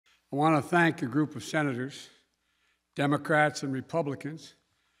I want to thank a group of senators, Democrats and Republicans,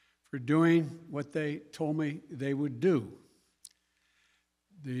 for doing what they told me they would do.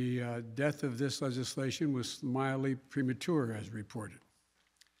 The death of this legislation was mildly premature, as reported.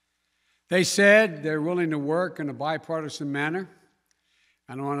 They said they're willing to work in a bipartisan manner,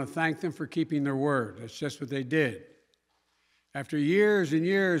 and I want to thank them for keeping their word. That's just what they did. After years and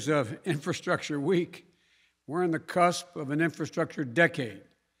years of infrastructure week, we're on the cusp of an infrastructure decade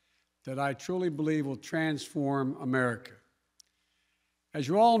that I truly believe will transform America. As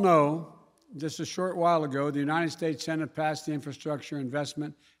you all know, just a short while ago, the United States Senate passed the Infrastructure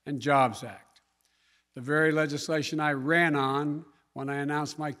Investment and Jobs Act, the very legislation I ran on when I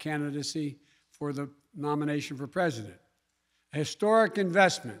announced my candidacy for the nomination for president. A historic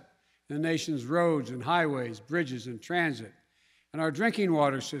investment in the nation's roads and highways, bridges and transit, and our drinking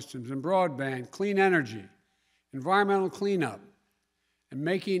water systems and broadband, clean energy, environmental cleanup, and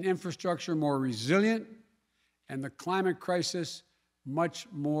making infrastructure more resilient, and the climate crisis much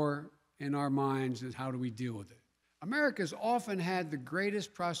more in our minds is how do we deal with it. America's often had the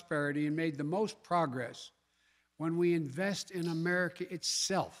greatest prosperity and made the most progress when we invest in America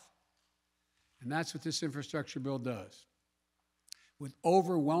itself. And that's what this infrastructure bill does. With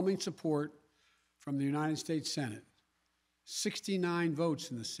overwhelming support from the United States Senate, 69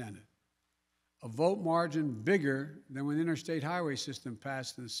 votes in the Senate, a vote margin bigger than when the interstate highway system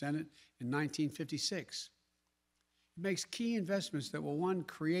passed in the Senate in 1956. It makes key investments that will, one,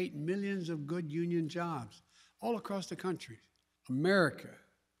 create millions of good union jobs all across the country. America,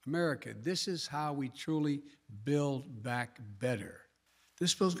 this is how we truly build back better.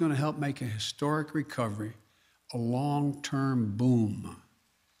 This bill is going to help make a historic recovery a long-term boom.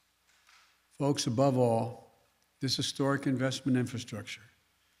 Folks, above all, this historic investment infrastructure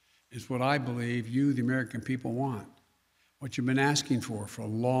is what I believe you, the American people, want, what you've been asking for a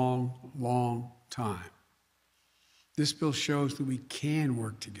long, long time. This bill shows that we can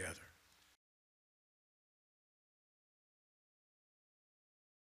work together.